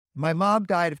My mom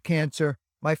died of cancer.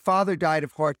 My father died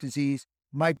of heart disease.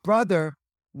 My brother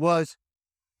was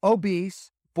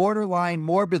obese, borderline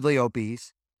morbidly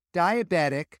obese,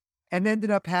 diabetic, and ended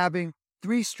up having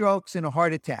 3 strokes and a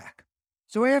heart attack.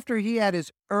 So after he had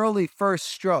his early first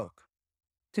stroke,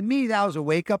 to me, that was a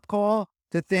wake-up call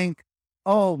to think,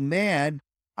 oh man,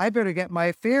 I better get my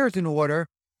affairs in order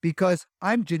because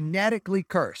I'm genetically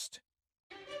cursed.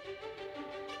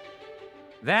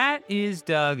 That is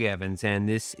Doug Evans, and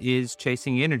this is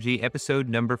Chasing Energy, episode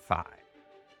number 5.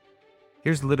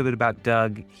 Here's a little bit about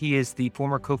Doug. He is the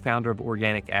former co-founder of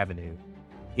Organic Avenue.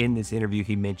 In this interview,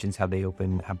 he mentions how they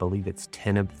opened, I believe it's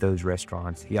 10 of those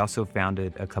restaurants. He also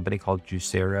founded a company called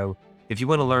Juicero. If you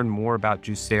want to learn more about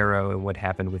Juicero and what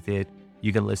happened with it,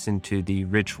 you can listen to the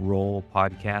Rich Roll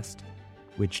podcast,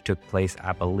 which took place,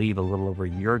 I believe, a little over a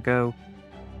year ago.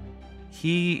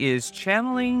 He is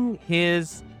channeling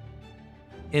his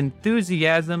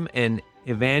enthusiasm and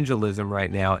evangelism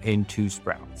right now into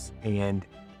Sprouts, and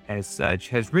as such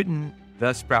has written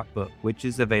the Sprout Book, which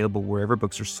is available wherever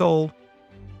books are sold.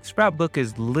 Sprout Book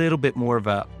is a little bit more of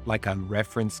a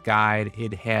reference guide.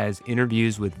 It has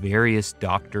interviews with various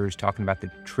doctors talking about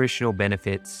the nutritional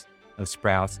benefits of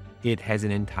Sprouts. It has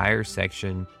an entire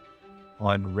section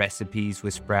on recipes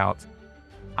with Sprouts.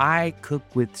 I cook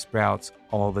with Sprouts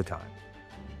all the time.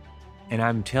 And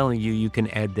I'm telling you, you can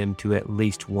add them to at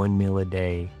least one meal a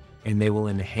day, and they will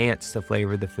enhance the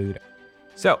flavor of the food.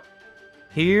 So,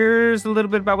 here's a little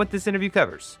bit about what this interview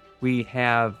covers. We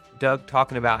have Doug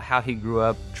talking about how he grew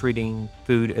up treating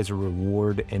food as a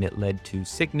reward, and it led to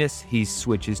sickness. He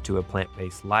switches to a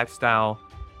plant-based lifestyle.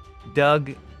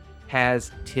 Doug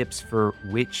has tips for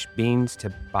which beans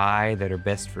to buy that are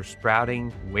best for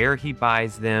sprouting, where he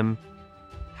buys them,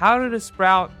 how to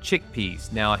sprout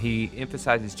chickpeas. Now, he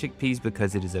emphasizes chickpeas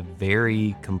because it is a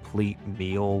very complete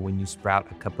meal when you sprout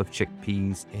a cup of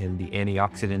chickpeas and the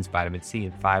antioxidants, vitamin C,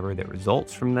 and fiber that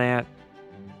results from that.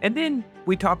 And then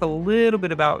we talk a little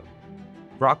bit about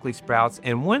broccoli sprouts.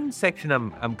 And one section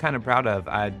I'm kind of proud of,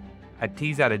 I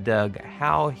tease out of Doug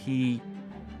how he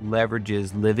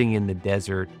leverages living in the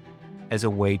desert as a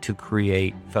way to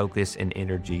create focus and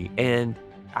energy. And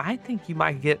I think you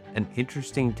might get an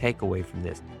interesting takeaway from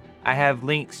this. I have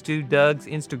links to Doug's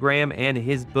Instagram and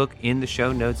his book in the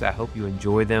show notes. I hope you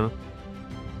enjoy them.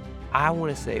 I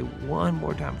want to say one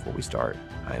more time before we start,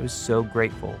 I am so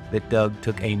grateful that Doug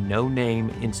took a no-name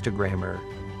Instagrammer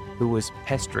who was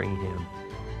pestering him,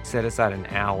 set aside an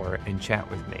hour and chat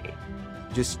with me.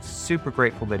 Just super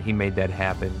grateful that he made that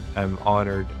happen. I'm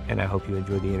honored, and I hope you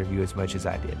enjoyed the interview as much as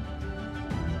I did.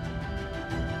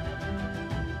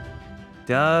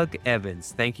 Doug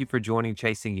Evans, thank you for joining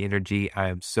Chasing Energy. I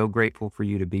am so grateful for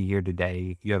you to be here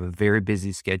today. You have a very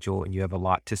busy schedule and you have a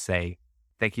lot to say.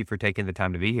 Thank you for taking the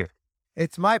time to be here.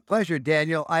 It's my pleasure,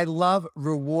 Daniel. I love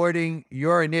rewarding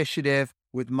your initiative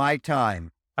with my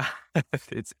time.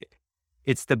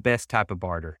 It's the best type of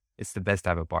barter. It's the best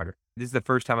type of barter. This is the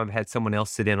first time I've had someone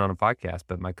else sit in on a podcast,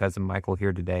 but my cousin Michael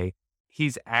here today,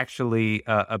 he's actually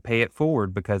a pay it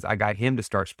forward because I got him to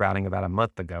start sprouting about a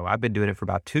month ago. I've been doing it for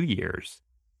about 2 years.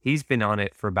 He's been on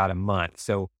it for about a month.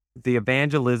 So the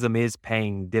evangelism is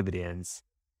paying dividends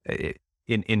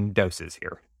in doses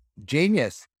here.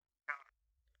 Genius.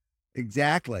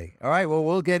 Exactly. All right.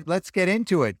 Well, let's get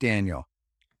into it, Daniel.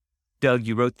 Doug,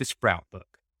 you wrote the Sprout Book.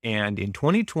 And in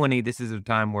 2020, this is a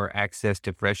time where access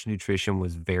to fresh nutrition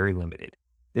was very limited.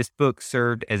 This book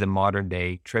served as a modern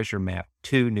day treasure map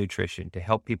to nutrition to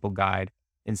help people guide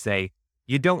and say,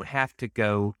 you don't have to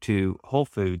go to Whole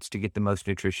Foods to get the most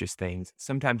nutritious things.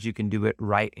 Sometimes you can do it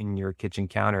right in your kitchen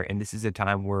counter. And this is a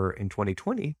time where in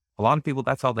 2020, a lot of people,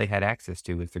 that's all they had access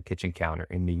to was their kitchen counter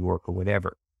in New York or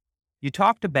whatever. You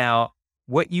talked about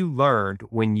what you learned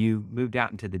when you moved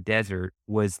out into the desert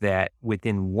was that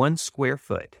within 1 square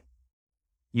foot,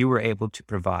 you were able to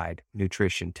provide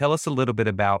nutrition. Tell us a little bit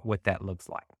about what that looks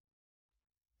like.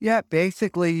 Yeah,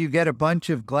 basically you get a bunch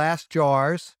of glass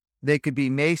jars. They could be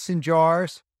mason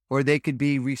jars, or they could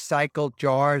be recycled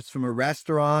jars from a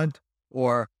restaurant,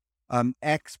 or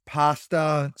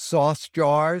ex-pasta sauce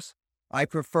jars. I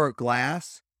prefer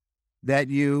glass that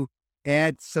you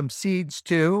add some seeds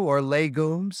to or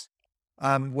legumes,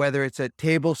 whether it's a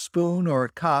tablespoon or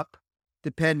a cup,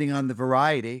 depending on the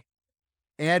variety.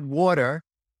 Add water,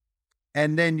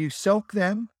 and then you soak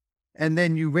them, and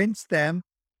then you rinse them,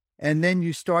 and then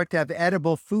you start to have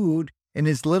edible food in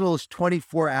as little as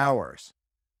 24 hours.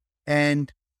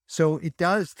 And so it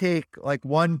does take like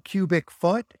 1 cubic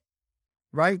foot,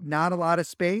 right? Not a lot of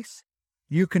space.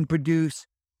 You can produce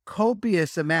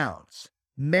copious amounts,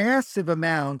 massive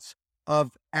amounts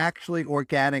of actually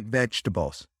organic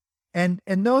vegetables. And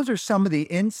those are some of the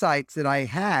insights that I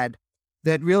had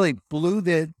that really blew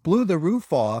the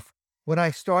roof off when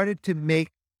I started to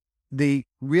make the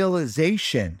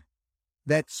realization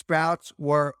that sprouts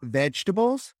were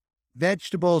vegetables.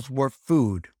 Vegetables were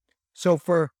food. So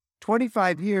for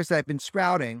 25 years I've been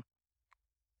sprouting.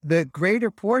 The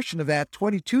greater portion of that,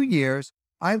 22 years,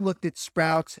 I looked at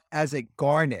sprouts as a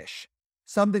garnish,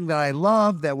 something that I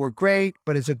love, that were great,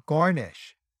 but as a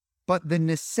garnish. But the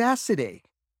necessity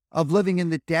of living in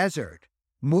the desert,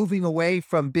 moving away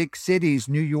from big cities,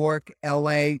 New York,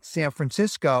 LA, San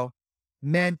Francisco,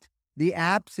 meant the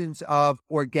absence of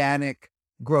organic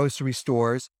grocery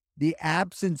stores, the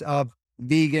absence of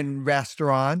vegan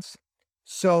restaurants.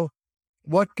 So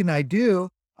what can I do?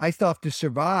 I still have to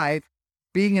survive.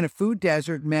 Being in a food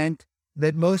desert meant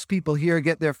that most people here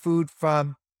get their food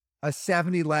from a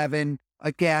 7-Eleven,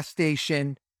 a gas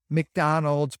station,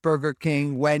 McDonald's, Burger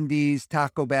King, Wendy's,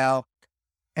 Taco Bell.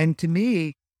 And to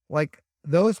me, like,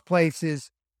 those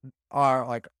places are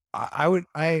like, I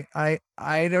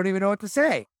don't even know what to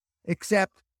say,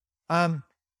 except I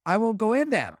won't go in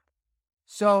them.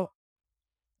 So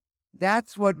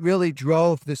that's what really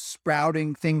drove the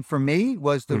sprouting thing for me,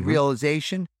 was the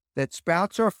realization that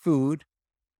sprouts are food,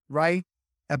 right?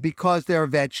 Because they're a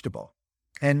vegetable.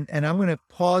 And I'm going to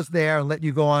pause there and let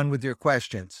you go on with your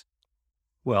questions.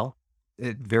 Well,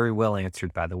 very well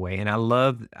answered, by the way. And I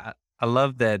love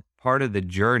that part of the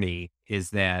journey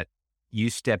is that you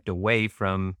stepped away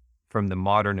from the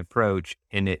modern approach,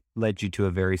 and it led you to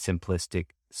a very simplistic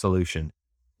solution.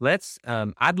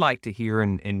 I'd like to hear,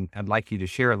 and I'd like you to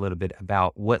share a little bit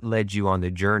about what led you on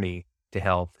the journey to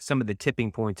health, some of the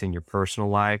tipping points in your personal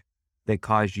life that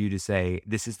caused you to say,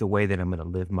 this is the way that I'm going to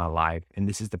live my life, and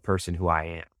this is the person who I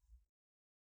am.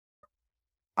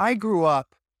 I grew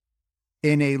up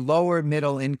in a lower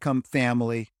middle income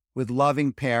family with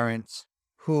loving parents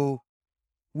who,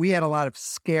 we had a lot of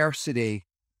scarcity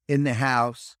in the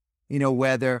house,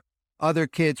 whether other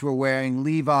kids were wearing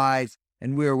Levi's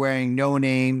and we were wearing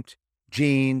no-named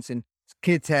jeans, and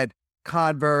kids had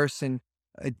Converse and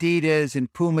Adidas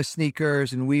and Puma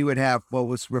sneakers, and we would have what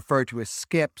was referred to as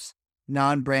Skips,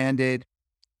 non-branded.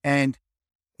 And,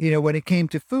 when it came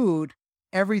to food,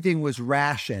 everything was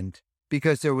rationed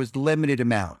because there was limited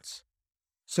amounts.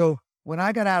 So when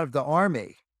I got out of the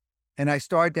Army and I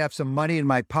started to have some money in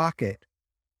my pocket,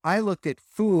 I looked at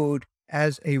food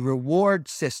as a reward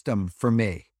system for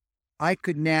me. I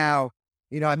could now,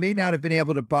 I may not have been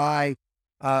able to buy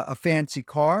a fancy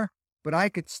car, but I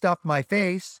could stuff my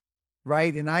face,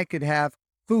 right? And I could have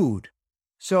food.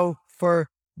 So for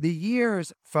the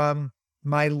years from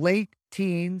my late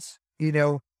teens,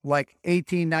 like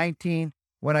 18, 19,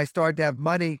 when I started to have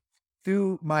money,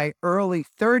 through my early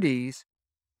 30s,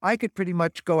 I could pretty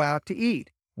much go out to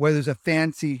eat, whether it's a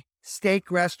fancy steak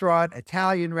restaurant,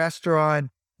 Italian restaurant,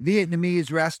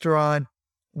 Vietnamese restaurant,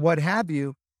 what have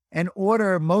you, and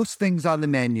order most things on the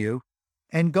menu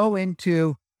and go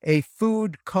into a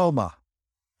food coma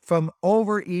from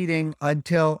overeating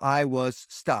until I was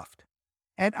stuffed.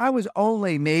 And I was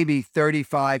only maybe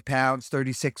 35 pounds,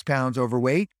 36 pounds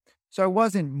overweight. So I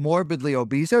wasn't morbidly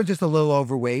obese. I was just a little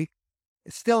overweight,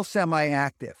 still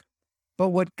semi-active. But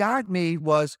what got me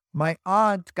was my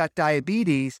aunt got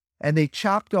diabetes and they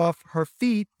chopped off her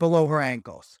feet below her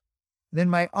ankles. Then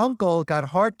my uncle got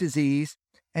heart disease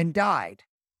and died.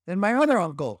 Then my other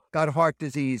uncle got heart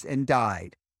disease and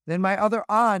died. Then my other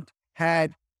aunt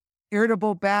had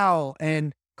irritable bowel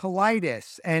and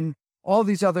colitis and all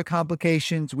these other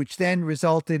complications, which then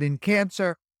resulted in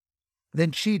cancer.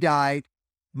 Then she died.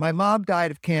 My mom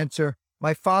died of cancer.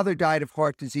 My father died of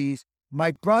heart disease.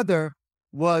 My brother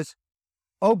was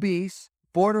obese,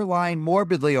 borderline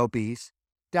morbidly obese,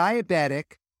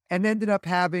 diabetic, and ended up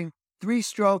having 3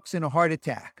 strokes and a heart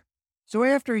attack. So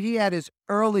after he had his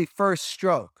early first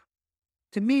stroke,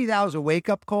 to me, that was a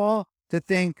wake-up call to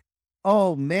think,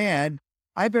 oh man,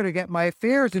 I better get my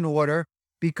affairs in order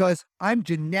because I'm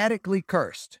genetically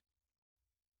cursed.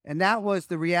 And that was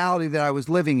the reality that I was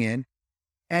living in.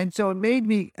 And so it made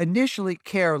me initially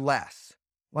care less.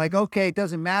 Like, okay, it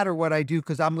doesn't matter what I do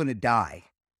because I'm going to die.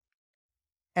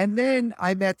 And then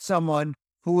I met someone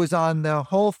who was on the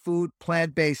whole food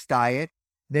plant-based diet.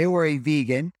 They were a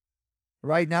vegan,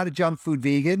 right? Not a junk food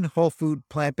vegan, whole food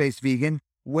plant-based vegan,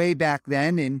 way back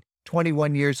then in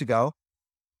 21 years ago.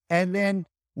 And then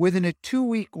within a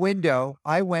 2-week window,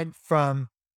 I went from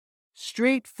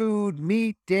street food,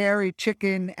 meat, dairy,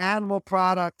 chicken, animal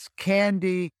products,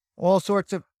 candy, all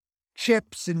sorts of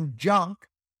chips and junk,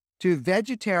 to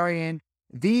vegetarian,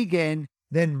 vegan,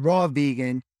 then raw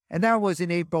vegan. And that was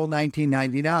in April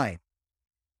 1999.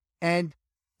 And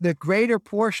the greater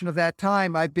portion of that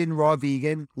time, I've been raw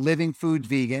vegan, living food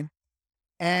vegan.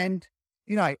 And,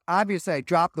 I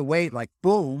dropped the weight like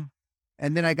boom.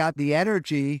 And then I got the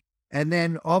energy. And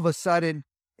then all of a sudden,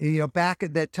 back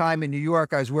at that time in New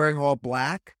York, I was wearing all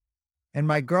black. And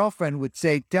my girlfriend would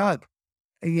say, Doug,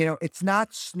 it's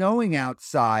not snowing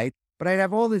outside, but I'd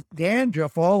have all this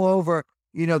dandruff all over,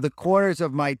 the corners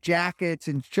of my jackets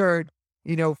and shirt,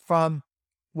 from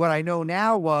what I know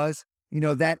now was,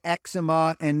 that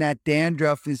eczema and that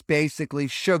dandruff is basically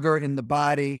sugar in the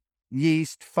body,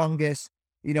 yeast, fungus,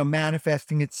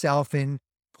 manifesting itself in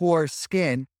poor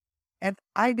skin. And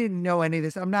I didn't know any of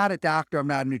this. I'm not a doctor. I'm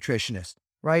not a nutritionist,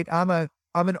 right? I'm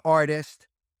an artist.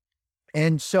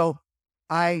 And so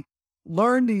I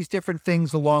learned these different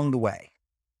things along the way.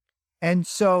 And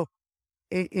so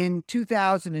in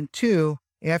 2002,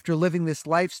 after living this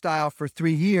lifestyle for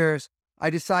 3 years, I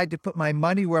decided to put my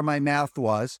money where my mouth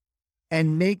was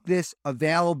and make this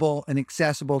available and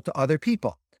accessible to other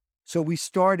people. So we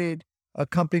started a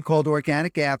company called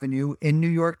Organic Avenue in New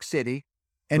York City,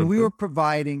 and we were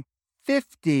providing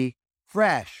 50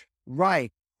 fresh,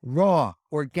 ripe, raw,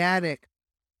 organic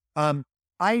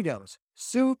items,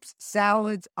 soups,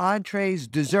 salads, entrees,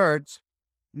 desserts,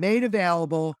 made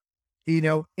available,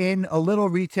 in a little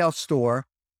retail store.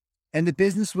 And the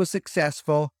business was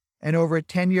successful. And over a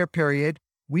 10-year period,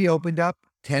 we opened up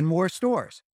 10 more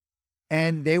stores.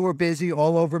 And they were busy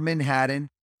all over Manhattan.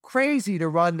 Crazy to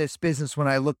run this business when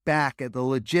I look back at the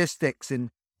logistics and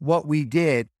what we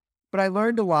did. But I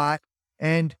learned a lot,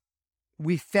 and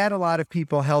we fed a lot of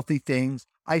people healthy things.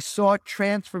 I saw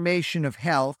transformation of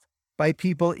health by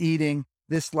people eating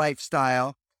this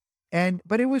lifestyle.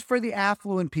 But it was for the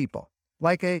affluent people.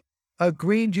 Like a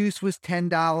green juice was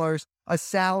 $10, a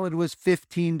salad was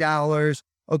 $15,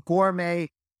 a gourmet,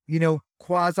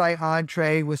 quasi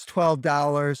entree was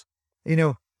 $12.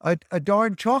 A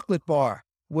darn chocolate bar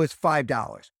was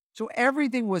 $5. So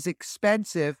everything was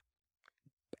expensive,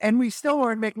 and we still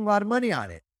weren't making a lot of money on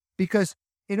it, because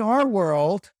in our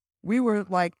world, we were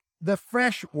like the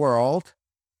fresh world,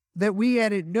 that we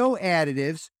added no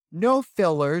additives, no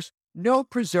fillers, no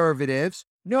preservatives,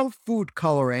 no food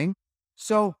coloring.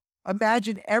 So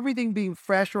imagine everything being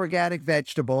fresh organic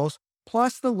vegetables,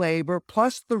 plus the labor,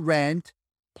 plus the rent,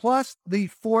 plus the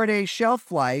 4-day shelf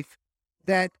life,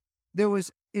 that there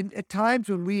was at times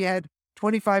when we had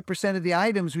 25% of the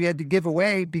items we had to give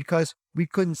away because we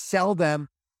couldn't sell them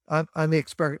on the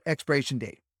expiration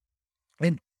date.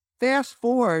 And fast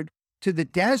forward to the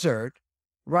desert,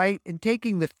 right? And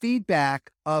taking the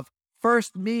feedback of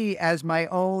first me as my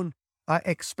own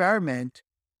experiment,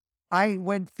 I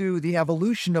went through the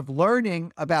evolution of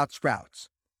learning about sprouts.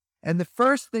 And the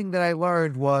first thing that I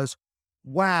learned was,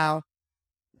 wow,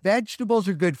 vegetables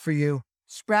are good for you.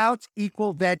 Sprouts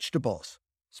equal vegetables.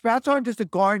 Sprouts aren't just a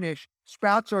garnish.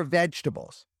 Sprouts are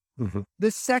vegetables.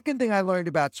 The second thing I learned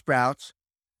about sprouts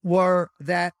were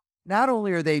that not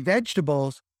only are they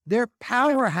vegetables, they're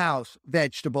powerhouse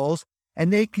vegetables,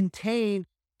 and they contain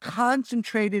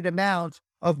concentrated amounts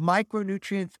of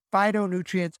micronutrients,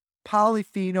 phytonutrients,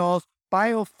 polyphenols,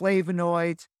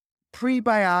 bioflavonoids,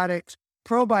 prebiotics,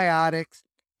 probiotics,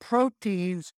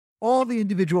 proteins, all the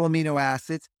individual amino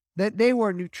acids, that they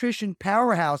were nutrition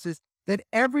powerhouses, that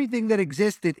everything that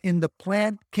existed in the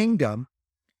plant kingdom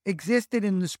existed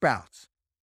in the sprouts.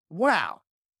 Wow,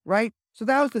 right? So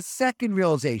that was the second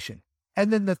realization.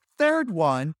 And then the third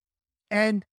one,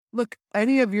 and look,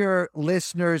 any of your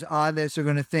listeners on this are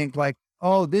going to think like,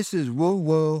 oh, this is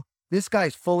woo-woo. This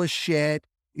guy's full of shit.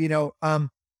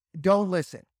 Don't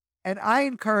listen. And I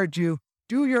encourage you,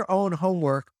 do your own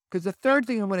homework, because the third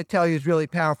thing I'm going to tell you is really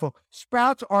powerful.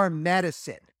 Sprouts are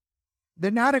medicine.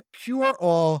 They're not a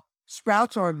cure-all.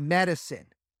 Sprouts are medicine.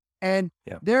 And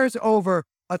there's over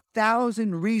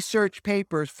 1,000 research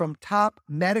papers from top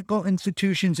medical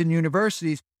institutions and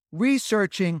universities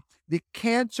researching the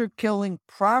cancer-killing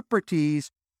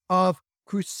properties of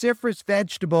cruciferous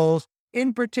vegetables,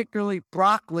 in particularly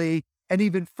broccoli, and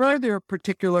even further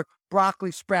particular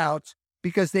broccoli sprouts,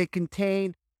 because they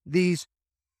contain these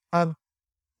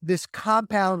this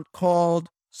compound called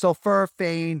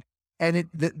sulforaphane, and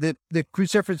the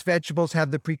cruciferous vegetables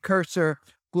have the precursor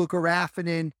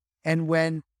glucoraphanin, and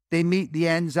when they meet the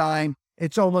enzyme,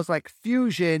 it's almost like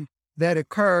fusion that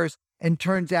occurs, and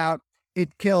turns out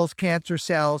it kills cancer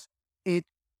cells.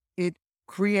 It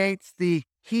creates the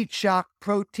heat shock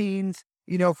proteins,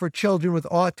 for children with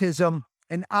autism.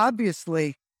 And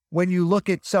obviously, when you look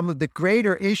at some of the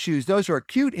greater issues, those are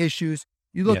acute issues.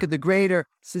 You look at the greater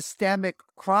systemic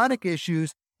chronic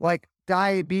issues like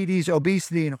diabetes,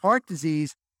 obesity, and heart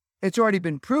disease. It's already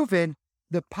been proven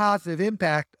the positive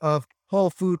impact of whole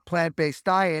food, plant-based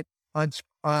diet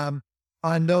on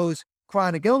those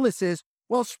chronic illnesses,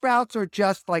 well, sprouts are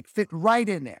just like fit right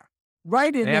in there,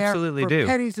 They absolutely for do.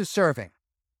 pennies a serving.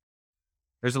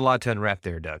 There's a lot to unwrap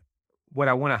there, Doug. What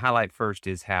I want to highlight first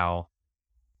is how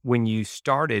when you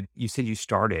started, you said you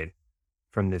started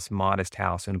from this modest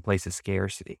house in a place of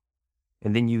scarcity.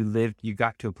 And then you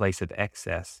got to a place of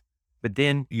excess. But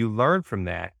then you learned from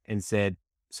that and said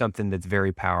something that's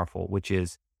very powerful, which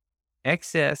is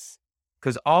excess.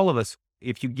 Because all of us,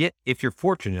 if you're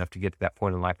fortunate enough to get to that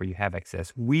point in life where you have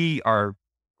excess, we are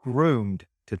groomed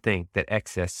to think that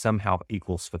excess somehow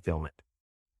equals fulfillment.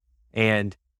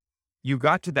 And you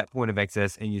got to that point of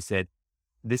excess and you said,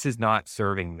 this is not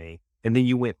serving me. And then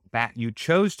you went back, you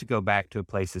chose to go back to a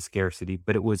place of scarcity,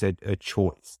 but it was a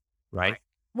choice, right?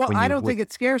 Well, I don't think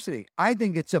it's scarcity. I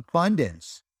think it's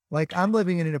abundance. Like I'm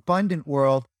living in an abundant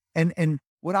world. And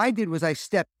what I did was I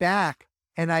stepped back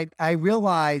and I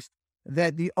realized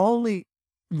that the only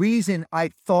reason I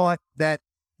thought that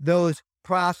those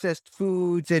processed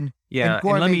foods and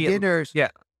gourmet dinners. Yeah.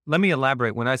 Let me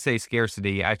elaborate. When I say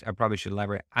scarcity, I probably should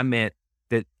elaborate. I meant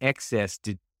that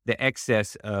the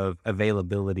excess of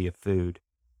availability of food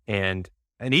and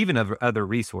even of other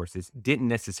resources didn't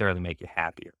necessarily make you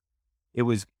happier. It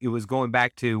was going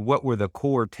back to what were the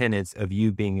core tenets of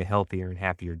you being a healthier and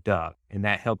happier Doug. And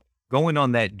that helped. Going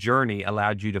on that journey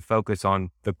allowed you to focus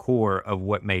on the core of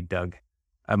what made Doug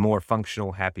a more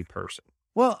functional, happy person.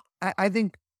 Well, I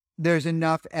think there's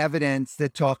enough evidence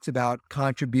that talks about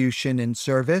contribution and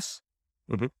service.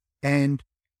 Mm-hmm. And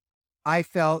I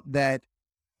felt that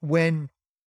when,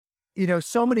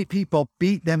 so many people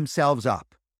beat themselves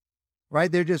up,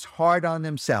 right? They're just hard on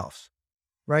themselves,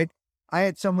 right? I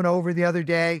had someone over the other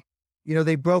day,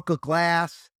 they broke a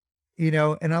glass, and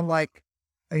I'm like,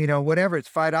 whatever, it's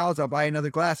 $5, I'll buy another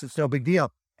glass. It's no big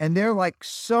deal. And they're like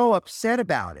so upset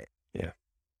about it. Yeah.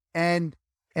 And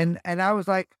I was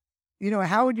like,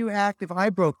 how would you act if I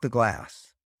broke the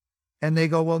glass? And they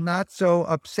go, well, not so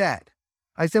upset.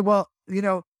 I said, well,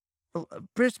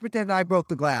 just pretend I broke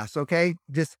the glass. Okay.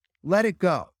 Just let it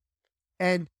go.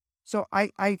 And so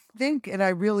I think, and I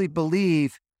really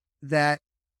believe that,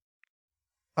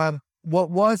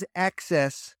 what was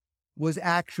excess was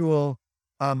actual,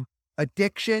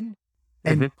 addiction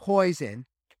and poison.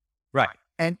 Right.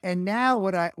 And now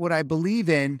what I believe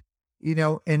in,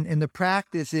 in the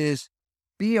practice is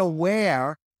be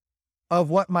aware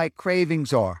of what my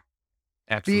cravings are.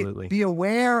 Absolutely. Be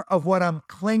aware of what I'm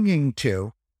clinging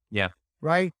to. Yeah.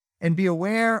 Right. And be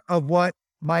aware of what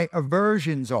my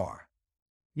aversions are.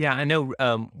 Yeah, I know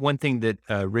one thing that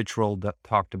Rich Roll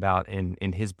talked about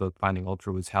in his book, Finding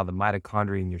Ultra, was how the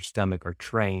mitochondria in your stomach are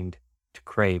trained to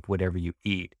crave whatever you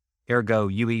eat. Ergo,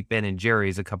 you eat Ben and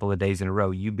Jerry's a couple of days in a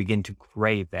row, you begin to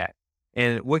crave that.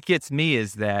 And what gets me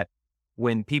is that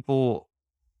when people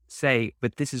say,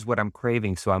 but this is what I'm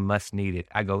craving, so I must need it,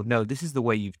 I go, no, this is the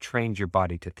way you've trained your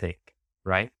body to think,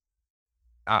 right?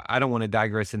 I don't want to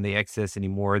digress in the excess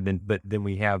anymore than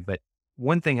we have, but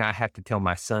one thing I have to tell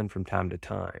my son from time to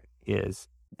time is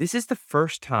this is the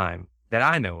first time that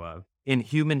I know of in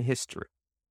human history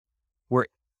where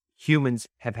humans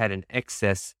have had an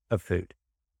excess of food.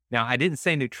 Now, I didn't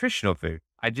say nutritional food.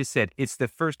 I just said it's the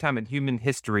first time in human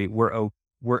history where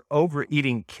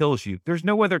overeating kills you. There's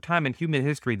no other time in human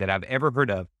history that I've ever heard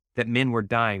of that men were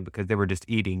dying because they were just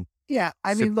eating. Yeah.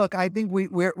 I mean, look, I think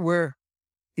we're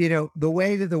the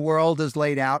way that the world is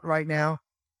laid out right now,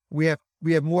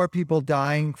 we have more people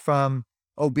dying from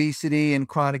obesity and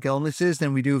chronic illnesses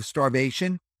than we do of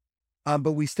starvation.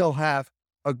 But we still have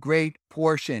a great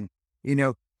portion,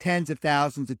 tens of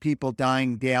thousands of people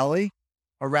dying daily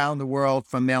around the world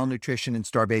from malnutrition and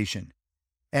starvation.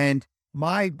 And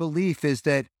my belief is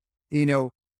that,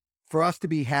 for us to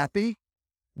be happy,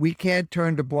 we can't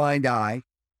turn a blind eye.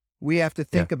 We have to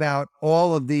think about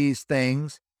all of these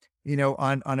things,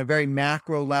 on a very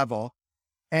macro level.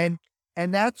 And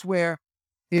that's where,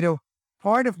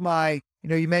 part of my,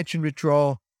 you mentioned Rich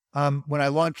Roll. When I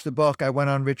launched the book, I went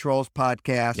on Rich Roll's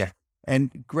podcast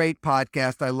and great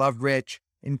podcast. I love Rich.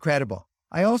 Incredible.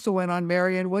 I also went on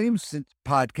Marianne Williamson's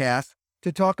podcast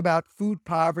to talk about food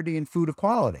poverty and food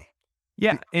equality.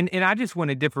 Yeah. And I just want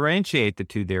to differentiate the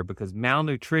two there because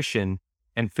malnutrition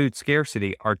and food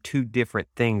scarcity are two different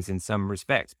things in some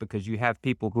respects because you have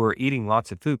people who are eating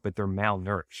lots of food, but they're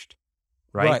malnourished.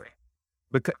 Right.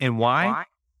 And why?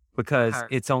 Because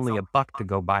it's only $1 to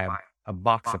go buy a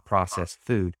box of processed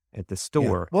food at the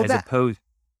store opposed.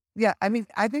 Yeah. I mean,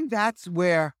 I think that's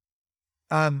where,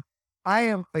 I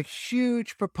am a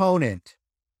huge proponent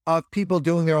of people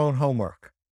doing their own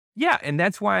homework. Yeah, and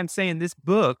that's why I'm saying this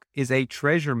book is a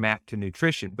treasure map to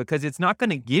nutrition, because it's not going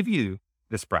to give you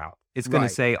the sprout. It's going to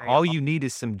Right. say all you need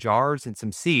is some jars and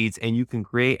some seeds, and you can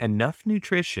create enough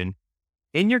nutrition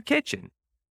in your kitchen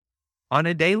on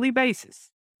a daily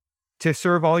basis to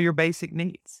serve all your basic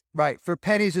needs. Right. For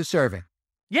pennies a serving.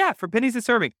 Yeah, for pennies a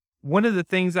serving. One of the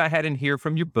things I had in here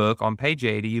from your book on page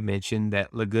 80, you mentioned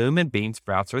that legume and bean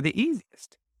sprouts are the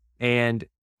easiest. And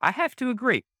I have to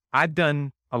agree. I've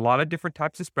done a lot of different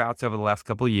types of sprouts over the last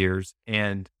couple of years,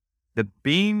 and the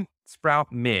bean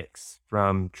sprout mix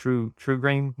from True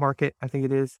Grain Market, I think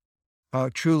it is.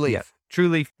 True Leaf. Yeah, True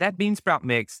Leaf. That bean sprout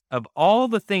mix, of all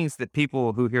the things that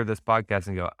people who hear this podcast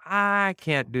and go, I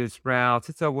can't do sprouts,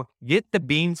 it's over. Get the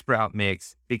bean sprout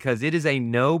mix, because it is a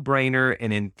no-brainer,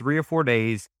 and in 3 or 4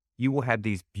 days, you will have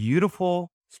these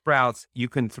beautiful sprouts you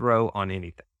can throw on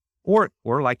anything. Or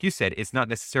like you said, it's not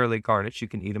necessarily garnish. You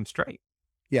can eat them straight.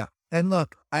 Yeah. And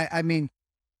look, I mean,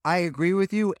 I agree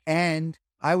with you. And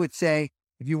I would say,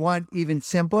 if you want even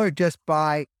simpler, just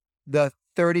buy the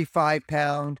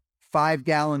 35-pound,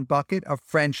 5-gallon bucket of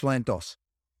French lentils.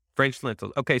 French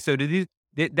lentils. Okay, so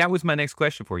that was my next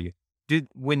question for you.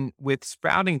 With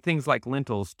sprouting things like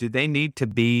lentils, do they need to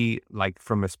be like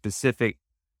from a specific,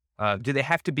 do they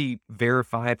have to be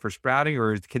verified for sprouting,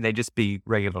 or can they just be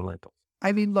regular lentils?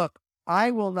 I mean, look,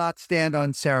 I will not stand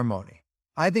on ceremony.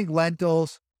 I think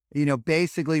lentils,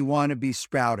 basically want to be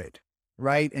sprouted,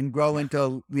 right? And grow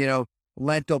into,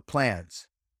 lentil plants.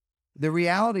 The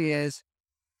reality is,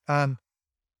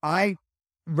 I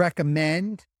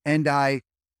recommend and I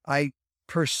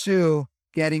pursue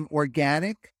getting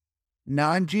organic,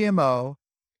 non-GMO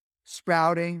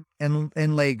sprouting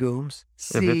and legumes,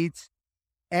 seeds,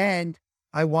 and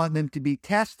I want them to be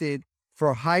tested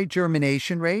for high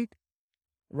germination rate,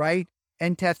 right?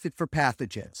 And tested for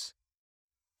pathogens.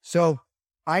 So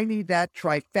I need that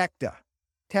trifecta: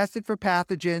 tested for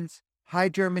pathogens, high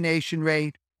germination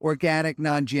rate, organic,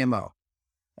 non-GMO.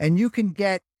 And you can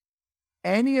get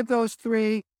any of those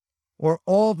three or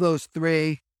all those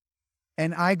three.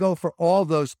 And I go for all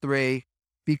those three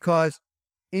because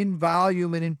in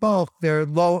volume and in bulk, they're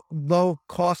low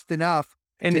cost enough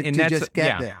to just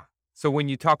get there. So when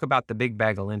you talk about the big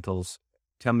bag of lentils,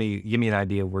 give me an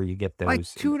idea where you get those. Like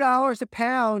 $2 a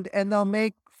pound, and they'll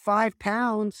make 5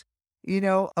 pounds,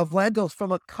 of lentils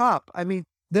from a cup. I mean,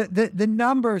 the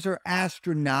numbers are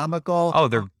astronomical. Oh,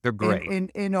 they're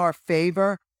great. In our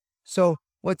favor. So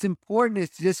what's important is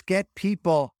to just get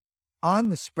people on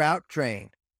the sprout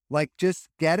train. Like, just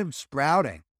get them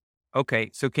sprouting. Okay,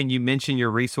 so can you mention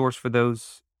your resource for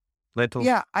those lentils?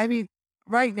 Yeah, I mean,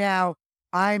 right now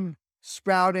I'm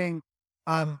sprouting,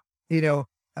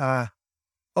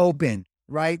 open,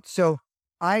 right? So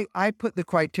I put the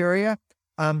criteria.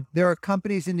 There are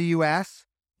companies in the U.S.,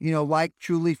 like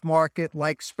True Leaf Market,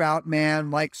 like Sprout Man,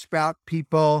 like Sprout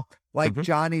People, like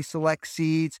Johnny Select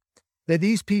Seeds, that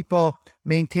these people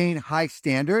maintain high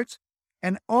standards.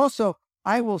 And also,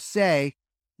 I will say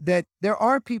that there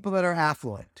are people that are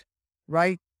affluent,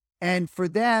 right? And for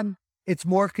them, it's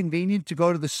more convenient to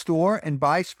go to the store and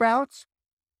buy sprouts.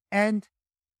 And,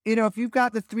 if you've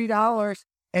got the $3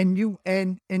 and you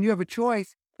have a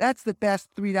choice, that's the best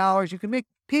 $3 you can make.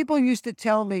 People used to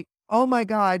tell me, oh my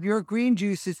God, your green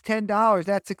juice is $10.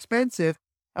 That's expensive.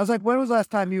 I was like, when was the last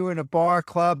time you were in a bar,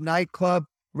 club, nightclub,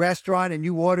 restaurant, and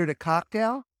you ordered a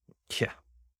cocktail? Yeah.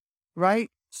 Right?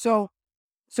 So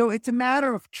it's a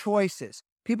matter of choices.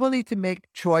 People need to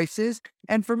make choices.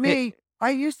 And for me,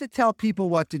 I used to tell people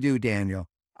what to do, Daniel.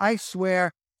 I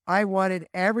swear I wanted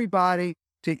everybody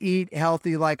to eat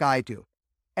healthy like I do.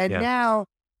 And now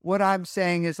what I'm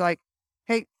saying is like,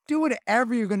 hey, do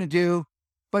whatever you're going to do,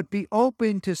 but be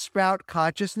open to sprout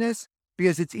consciousness,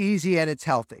 because it's easy and it's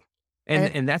healthy.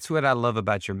 And that's what I love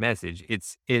about your message.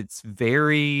 It's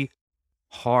very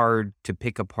hard to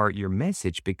pick apart your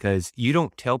message, because you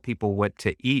don't tell people what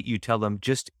to eat. You tell them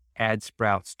just add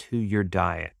sprouts to your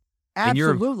diet.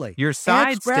 Absolutely. And you're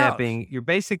sidestepping, you're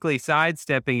basically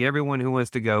sidestepping everyone who wants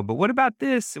to go, but what about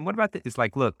this? And what about this? It's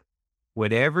like, look,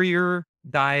 whatever your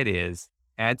diet is,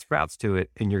 add sprouts to it,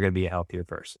 and you're going to be a healthier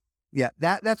person. Yeah,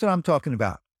 that's what I'm talking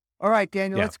about. All right,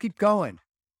 Daniel, let's keep going.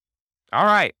 All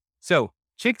right. So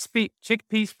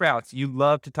chickpea sprouts, you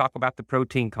love to talk about the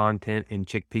protein content in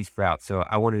chickpea sprouts. So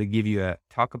I wanted to give you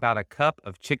talk about a cup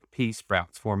of chickpea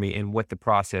sprouts for me and what the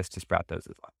process to sprout those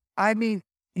is like. I mean,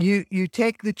 you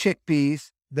take the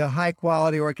chickpeas, the high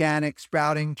quality organic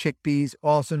sprouting chickpeas,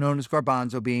 also known as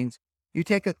garbanzo beans. You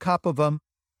take a cup of them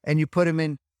and you put them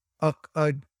in a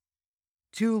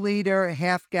 2-liter,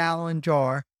 half-gallon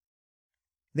jar.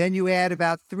 Then you add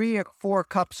about 3 or 4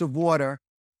 cups of water,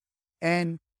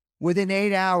 and Within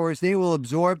 8 hours, they will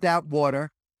absorb that water.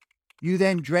 You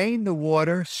then drain the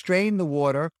water, strain the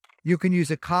water. You can use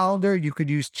a colander. You could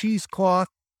use cheesecloth.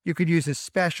 You could use a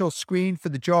special screen for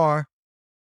the jar.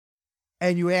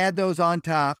 And you add those on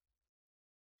top.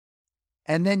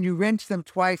 And then you rinse them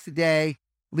twice a day.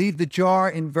 Leave the jar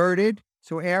inverted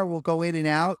so air will go in and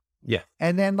out. Yeah.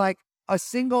 And then like a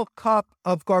single cup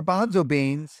of garbanzo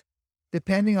beans,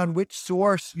 depending on which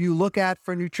source you look at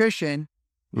for nutrition,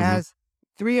 has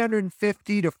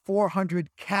 350 to 400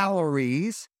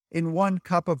 calories in 1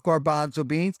 cup of garbanzo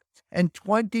beans and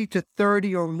 20 to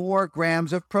 30 or more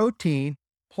grams of protein,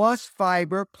 plus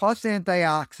fiber, plus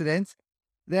antioxidants,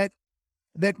 that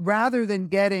rather than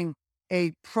getting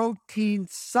a protein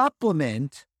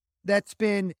supplement that's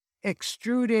been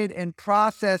extruded and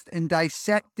processed and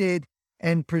dissected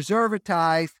and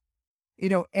preservatized,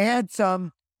 add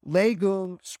some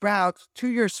legume sprouts to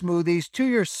your smoothies, to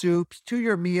your soups, to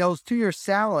your meals, to your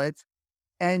salads,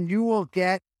 and you will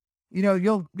get,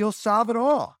 you'll solve it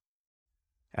all.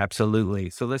 Absolutely.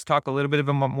 So let's talk a little bit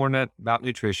more about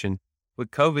nutrition. With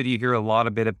COVID, you hear a lot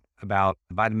about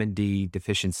vitamin D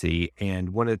deficiency. And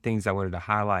one of the things I wanted to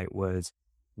highlight was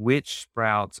which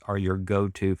sprouts are your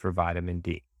go-to for vitamin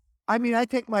D? I mean, I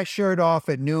take my shirt off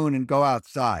at noon and go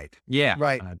outside. Yeah.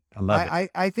 Right. I love it.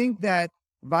 I think that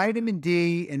vitamin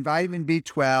D and vitamin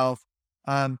B12,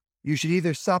 you should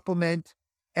either supplement.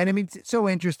 And I mean, it's so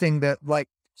interesting that like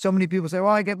so many people say,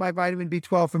 well, I get my vitamin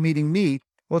B12 from eating meat.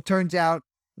 Well, it turns out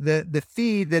the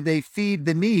feed that they feed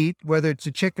the meat, whether it's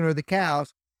the chicken or the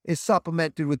cows, is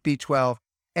supplemented with B12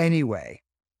 anyway,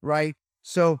 right?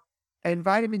 So, and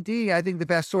vitamin D, I think the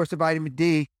best source of vitamin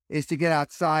D is to get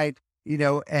outside,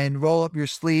 and roll up your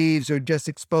sleeves or just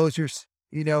expose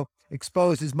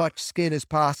expose as much skin as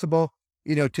possible,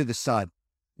 to the sun.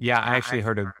 Yeah, I actually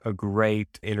heard a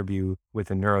great interview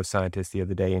with a neuroscientist the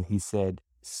other day, and he said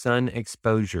sun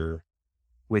exposure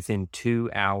within 2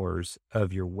 hours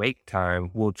of your wake time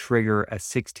will trigger a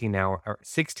 16-hour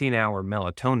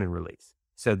melatonin release.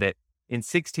 So that in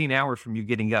 16 hours from you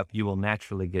getting up, you will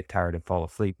naturally get tired and fall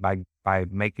asleep by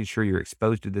making sure you're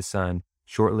exposed to the sun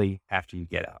shortly after you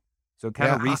get up. So it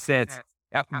kind of resets.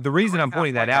 The reason I'm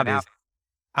pointing that out is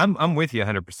I'm with you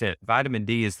 100%. Vitamin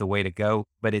D is the way to go,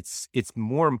 but it's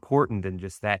more important than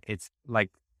just that. It's like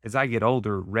as I get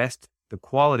older, the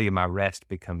quality of my rest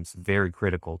becomes very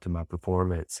critical to my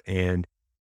performance, and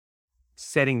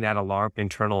setting that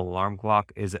internal alarm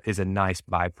clock is a nice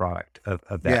byproduct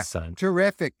of that sun.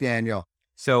 Terrific, Daniel.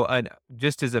 So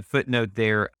just as a footnote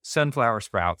there, sunflower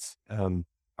sprouts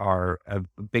are a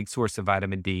big source of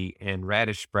vitamin D, and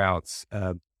radish sprouts,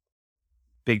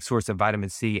 big source of vitamin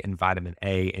C and vitamin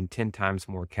A, and 10 times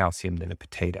more calcium than a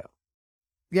potato.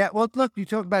 Yeah, well, look, you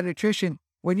talk about nutrition.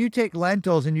 When you take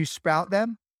lentils and you sprout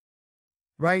them,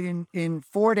 right, in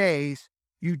 4 days,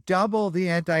 you double the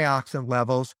antioxidant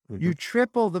levels, you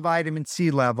triple the vitamin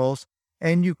C levels,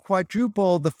 and you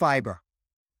quadruple the fiber.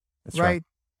 That's right.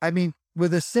 I mean,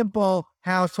 with a simple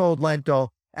household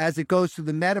lentil, as it goes through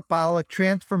the metabolic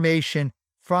transformation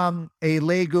from a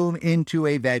legume into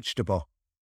a vegetable.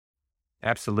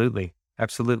 Absolutely.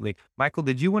 Absolutely. Michael,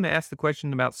 did you want to ask the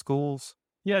question about schools?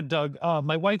 Yeah, Doug,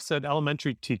 my wife's an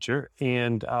elementary teacher,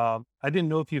 and I didn't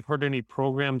know if you've heard any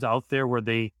programs out there where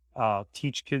they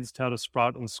teach kids how to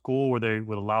sprout in school, where they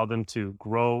would allow them to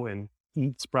grow and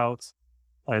eat sprouts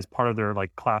as part of their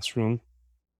classroom.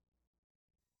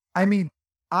 I mean,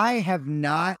 I have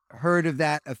not heard of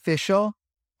that official.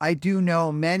 I do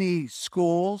know many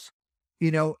schools,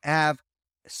 have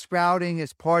sprouting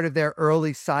as part of their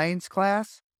early science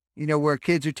class, where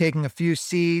kids are taking a few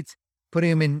seeds,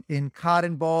 putting them in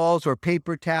cotton balls or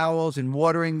paper towels and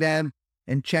watering them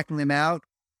and checking them out.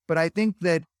 But I think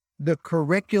that the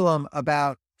curriculum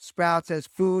about sprouts as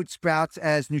food, sprouts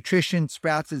as nutrition,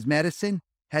 sprouts as medicine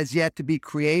has yet to be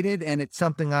created. And it's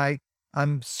something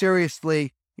I'm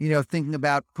seriously, thinking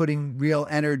about putting real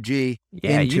energy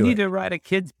into. You need to write a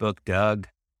kid's book, Doug.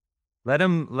 Let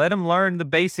them learn the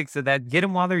basics of that. Get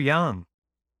them while they're young.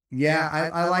 Yeah,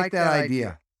 I like that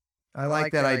idea. I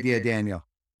like that idea, Daniel.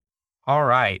 All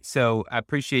right. So I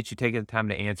appreciate you taking the time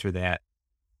to answer that.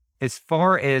 As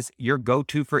far as your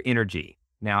go-to for energy,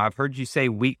 now I've heard you say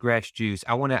wheatgrass juice.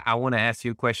 I want to ask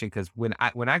you a question, because when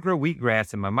I grow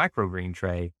wheatgrass in my microgreen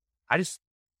tray, I just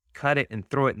cut it and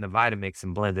throw it in the Vitamix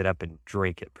and blend it up and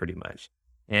drink it pretty much.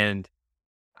 And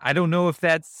I don't know if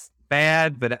that's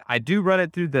bad, but I do run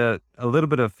it through a little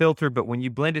bit of filter. But when you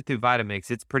blend it through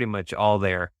Vitamix, it's pretty much all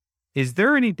there. Is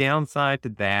there any downside to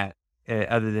that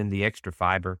other than the extra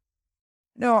fiber?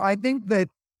 No, I think that,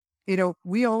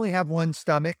 we only have one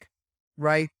stomach,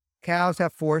 right? Cows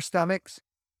have 4 stomachs.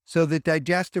 So the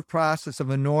digestive process of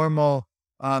a normal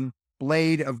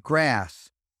blade of grass,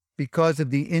 because of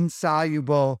the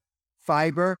insoluble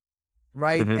fiber,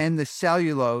 right, and the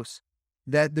cellulose,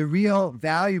 that the real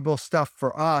valuable stuff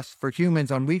for us, for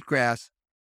humans on wheatgrass,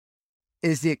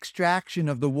 is the extraction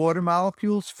of the water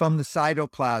molecules from the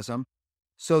cytoplasm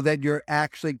so that you're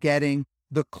actually getting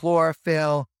the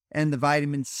chlorophyll and the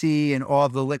vitamin C and all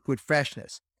the liquid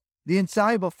freshness. The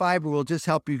insoluble fiber will just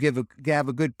help you have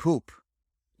a good poop.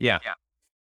 Yeah.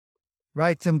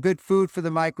 Right? Some good food for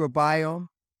the microbiome.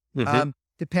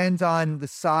 Depends on the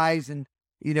size and,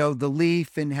 the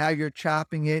leaf and how you're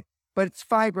chopping it. But it's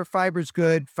fiber. Fiber's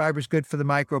good. Fiber's good for the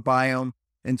microbiome,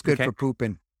 and it's good for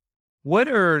pooping. What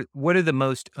are the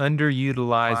most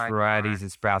underutilized varieties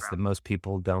of sprouts that most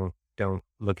people don't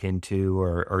look into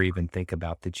or even think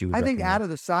about that you would think recommend? out of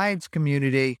the science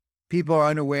community, people are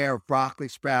unaware of broccoli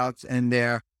sprouts and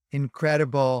their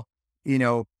incredible,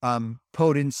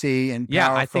 potency and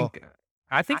powerful.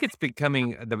 I think it's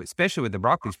becoming, especially with the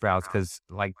broccoli sprouts, because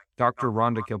like Dr.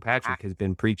 Rhonda Kilpatrick has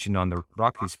been preaching on the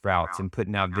broccoli sprouts and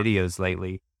putting out videos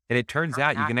lately. And it turns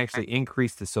out you can actually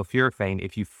increase the sulforaphane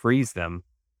if you freeze them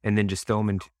and then just throw them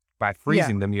in. By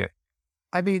freezing them,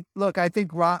 look, I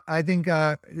think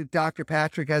Dr.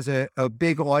 Patrick has a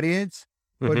big audience,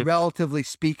 but relatively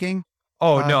speaking.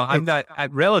 Oh, no, I'm not.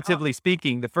 Relatively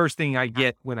speaking, the first thing I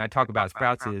get when I talk about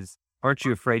sprouts is, aren't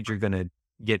you afraid you're going to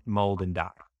get mold and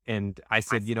die? And I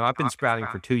said, I've been sprouting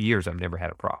for 2 years. I've never had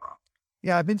a problem.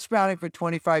 Yeah, I've been sprouting for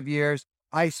 25 years.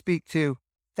 I speak to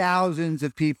thousands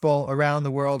of people around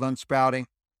the world on sprouting.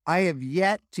 I have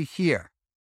yet to hear,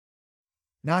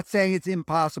 not saying it's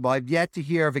impossible, I've yet to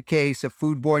hear of a case of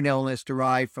foodborne illness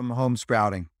derived from home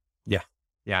sprouting. Yeah.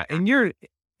 Yeah. And you're,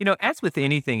 as with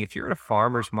anything, if you're at a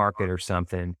farmer's market or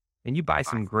something and you buy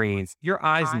some greens, your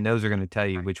eyes and nose are going to tell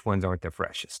you which ones aren't the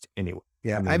freshest anyway.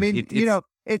 Yeah.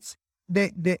 It's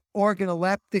the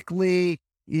organoleptically,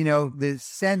 the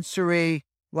sensory,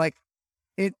 like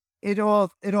it all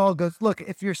goes, look,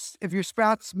 if your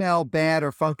sprouts smell bad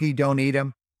or funky, don't eat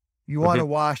them. You want to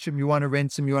wash them, you want to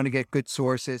rinse them, you want to get good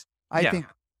sources. I think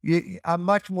I'm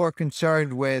much more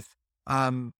concerned with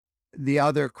the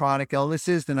other chronic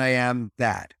illnesses than I am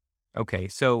that. Okay,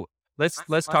 so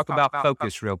let's talk about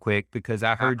focus real quick, because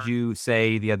I heard you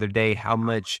say the other day how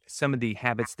much some of the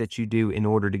habits that you do in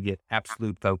order to get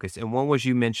absolute focus. And one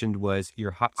you mentioned was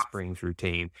your hot springs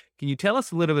routine. Can you tell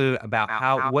us a little bit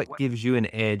about what gives you an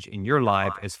edge in your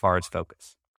life as far as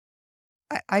focus?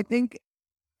 I think,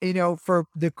 for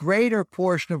the greater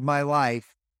portion of my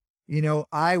life,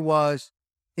 I was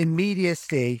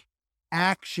immediacy,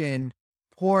 action,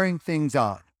 pouring things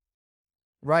on,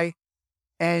 right?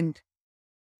 And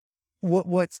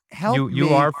what's helped me... You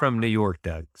are from New York,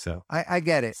 Doug, so... I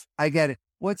get it.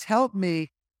 What's helped me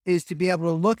is to be able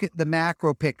to look at the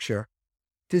macro picture,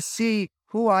 to see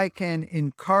who I can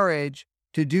encourage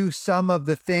to do some of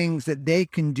the things that they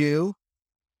can do,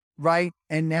 right?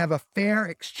 And have a fair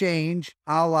exchange,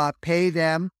 a la pay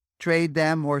them, trade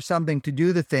them, or something to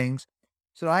do the things,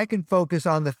 so that I can focus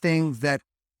on the things that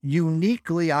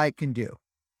uniquely I can do.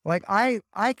 Like I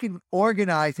can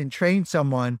organize and train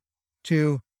someone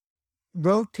to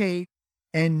rotate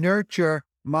and nurture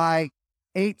my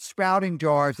 8 sprouting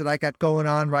jars that I got going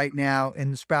on right now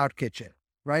in the sprout kitchen,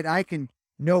 right?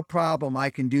 No problem, I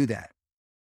can do that.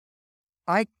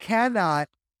 I cannot,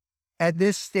 at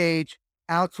this stage,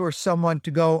 outsource someone to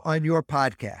go on your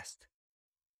podcast,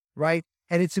 right?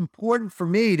 And it's important for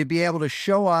me to be able to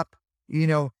show up,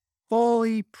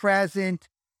 fully present,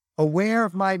 aware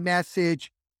of my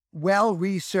message,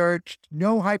 well-researched,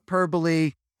 no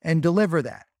hyperbole, and deliver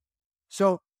that.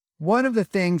 So one of the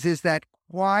things is that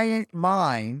quiet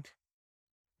mind,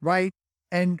 right?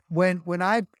 And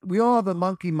we all have a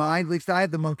monkey mind, at least I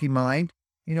have the monkey mind,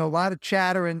 a lot of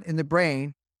chatter in the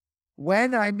brain.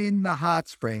 When I'm in the hot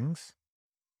springs,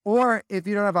 or if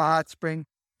you don't have a hot spring,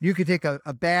 you could take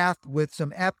a bath with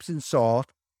some Epsom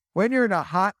salt. When you're in a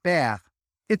hot bath,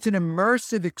 it's an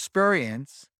immersive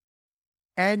experience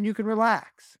and you can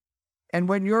relax. And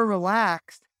when you're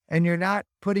relaxed and you're not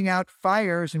putting out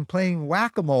fires and playing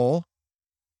whack-a-mole,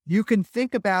 you can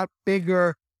think about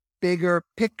bigger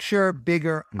picture,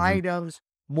 bigger items,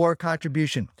 more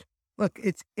contribution. Look,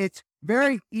 it's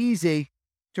very easy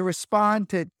to respond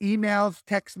to emails,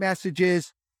 text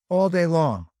messages all day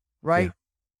long, right?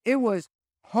 Yeah. It was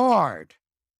hard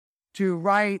to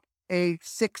write a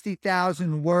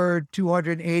 60,000 word,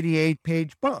 288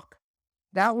 page book.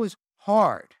 That was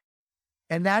hard.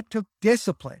 And that took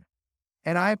discipline.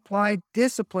 And I applied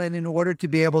discipline in order to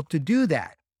be able to do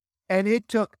that. And it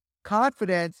took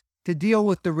confidence to deal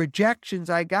with the rejections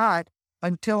I got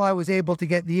until I was able to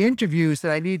get the interviews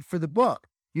that I need for the book.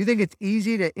 You think it's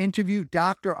easy to interview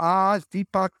Dr. Oz,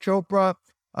 Deepak Chopra,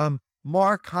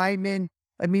 Mark Hyman?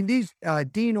 I mean, these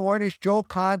Dean Ornish, Joel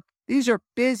Kahn, these are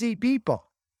busy people.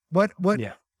 What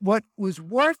was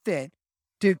worth it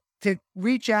to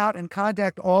reach out and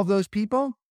contact all those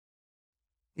people?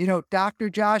 Dr.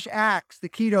 Josh Axe, the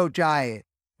keto giant,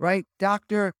 right?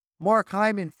 Dr. Mark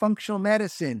Hyman, functional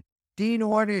medicine, Dean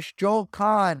Ornish, Joel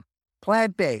Kahn,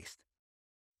 plant-based.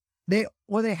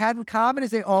 What they had in common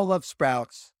is they all love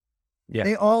sprouts. Yeah.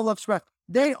 They all love sprouts.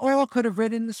 They all could have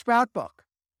written the sprout book.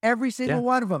 Every single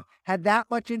one of them had that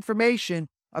much information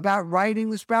about writing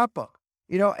the sprout book.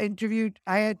 I interviewed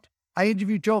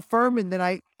Joel Fuhrman.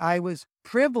 Then I was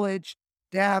privileged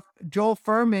to have Joel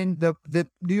Fuhrman, the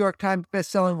New York Times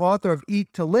bestselling author of Eat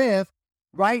to Live,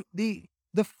 write the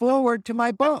foreword to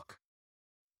my book.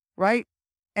 Right?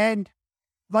 And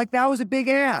that was a big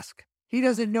ask. He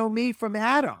doesn't know me from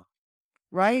Adam.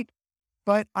 Right?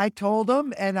 But I told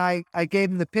him and I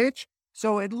gave him the pitch.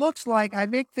 So it looks like I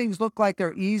make things look like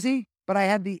they're easy, but I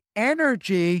had the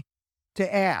energy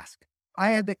to ask. I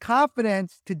had the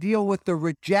confidence to deal with the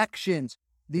rejections,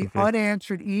 the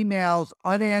unanswered emails,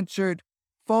 unanswered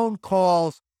phone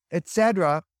calls,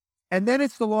 etc. And then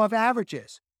it's the law of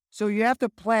averages. So you have to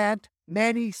plant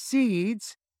many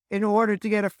seeds in order to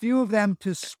get a few of them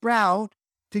to sprout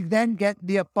to then get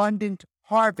the abundant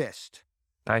harvest.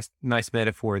 Nice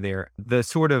metaphor there. The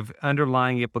sort of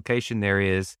underlying implication there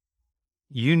is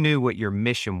you knew what your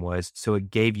mission was, so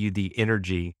it gave you the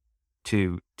energy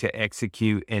to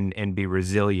execute and be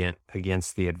resilient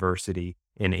against the adversity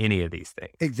in any of these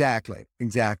things. Exactly.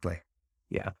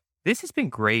 Yeah. This has been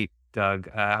great, Doug.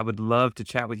 I would love to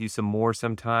chat with you some more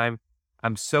sometime.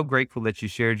 I'm so grateful that you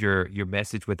shared your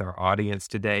message with our audience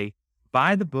today.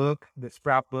 Buy the book, the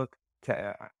Sprout book.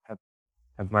 I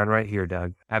have mine right here,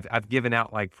 Doug. I've given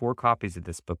out 4 copies of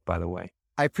this book, by the way.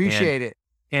 I appreciate it.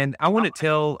 And I want to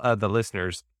tell the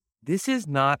listeners, this is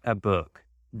not a book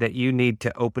that you need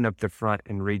to open up the front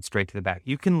and read straight to the back.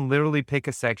 You can literally pick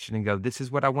a section and go, this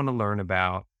is what I want to learn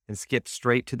about, and skip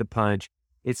straight to the punch.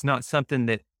 It's not something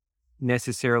that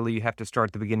necessarily you have to start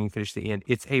at the beginning and finish the end.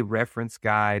 It's a reference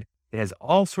guide. It has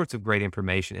all sorts of great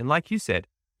information. And like you said,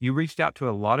 you reached out to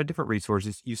a lot of different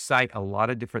resources. You cite a lot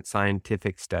of different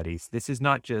scientific studies. This is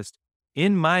not just,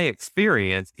 in my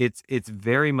experience, it's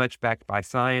very much backed by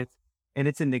science, and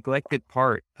it's a neglected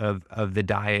part of the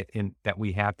diet that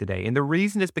we have today. And the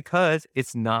reason is because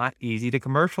it's not easy to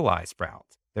commercialize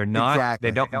sprouts. They're not,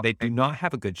 Exactly. They do not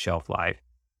have a good shelf life.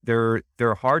 They're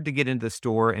hard to get into the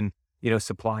store and,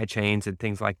 supply chains and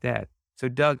things like that. So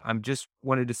Doug, I'm just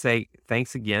wanted to say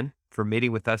thanks again for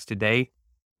meeting with us today.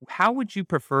 How would you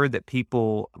prefer that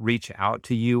people reach out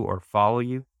to you or follow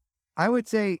you? I would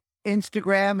say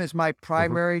Instagram is my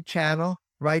primary channel,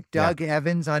 right? Doug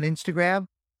Evans on Instagram.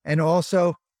 And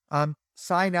also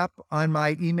sign up on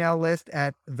my email list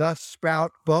at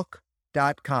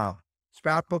thesproutbook.com.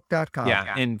 Sproutbook.com.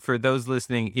 Yeah. And for those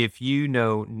listening, if you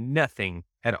know nothing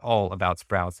at all about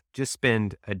sprouts, just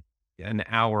spend an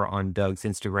hour on Doug's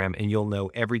Instagram and you'll know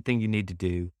everything you need to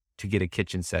do to get a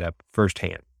kitchen set up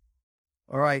firsthand.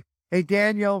 All right. Hey,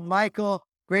 Daniel, Michael,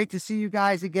 great to see you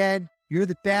guys again. You're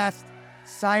the best.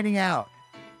 Signing out.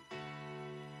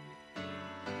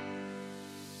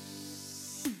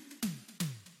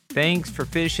 Thanks for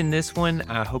finishing this one.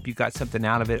 I hope you got something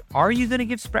out of it. Are you going to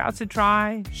give sprouts a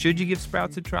try? Should you give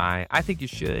sprouts a try? I think you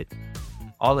should.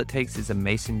 All it takes is a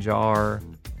mason jar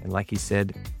and, like he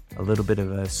said, a little bit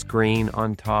of a screen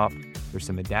on top. There's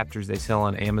some adapters they sell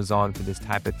on Amazon for this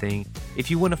type of thing. If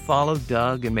you want to follow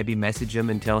Doug and maybe message him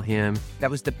and tell him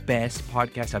that was the best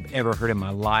podcast I've ever heard in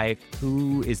my life,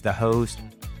 who is the host,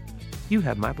 you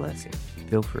have my blessing.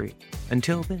 Feel free.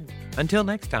 Until then, until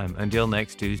next time, until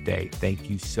next Tuesday, thank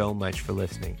you so much for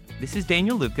listening. This is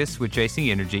Daniel Lucas with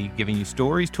Chasing Energy, giving you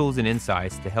stories, tools, and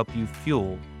insights to help you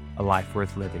fuel a life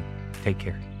worth living. Take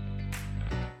care.